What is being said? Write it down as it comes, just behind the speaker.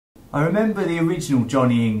I remember the original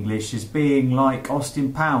Johnny English as being like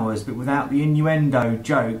Austin Powers, but without the innuendo,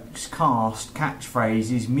 jokes, cast,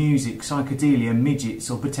 catchphrases, music, psychedelia, midgets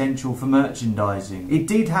or potential for merchandising. It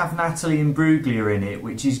did have Natalie Imbruglia in it,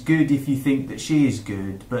 which is good if you think that she is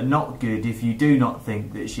good, but not good if you do not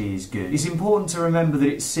think that she is good. It's important to remember that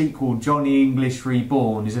its sequel, Johnny English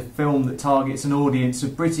Reborn, is a film that targets an audience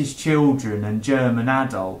of British children and German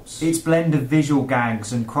adults. Its blend of visual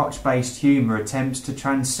gags and crotch-based humour attempts to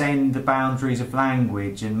transcend the boundaries of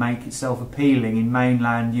language and make itself appealing in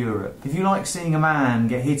mainland Europe. If you like seeing a man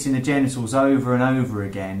get hit in the genitals over and over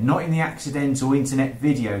again, not in the accidental internet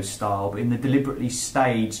video style, but in the deliberately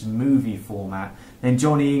staged movie format, then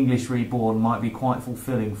Johnny English Reborn might be quite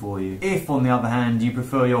fulfilling for you. If, on the other hand, you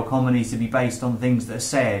prefer your comedy to be based on things that are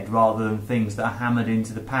said rather than things that are hammered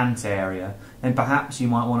into the pant area, then perhaps you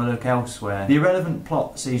might want to look elsewhere. The irrelevant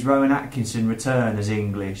plot sees Rowan Atkinson return as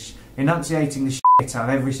English, enunciating the shit out of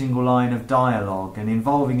every single line of dialogue and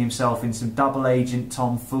involving himself in some double agent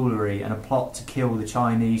tomfoolery and a plot to kill the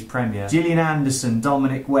Chinese premier. Gillian Anderson,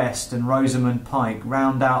 Dominic West and Rosamund Pike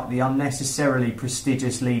round out the unnecessarily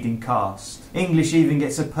prestigious leading cast. English even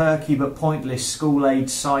gets a perky but pointless school-age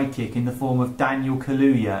sidekick in the form of Daniel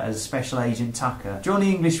Kaluuya as Special Agent Tucker.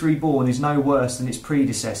 Johnny English Reborn is no worse than its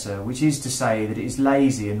predecessor, which is to say that it is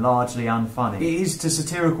lazy and largely unfunny. It is to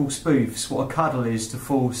satirical spoofs what a cuddle is to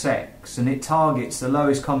full sex, and it targets the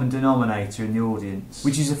lowest common denominator in the audience,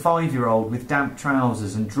 which is a 5-year-old with damp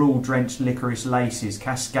trousers and drool-drenched licorice laces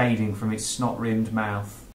cascading from its snot-rimmed mouth.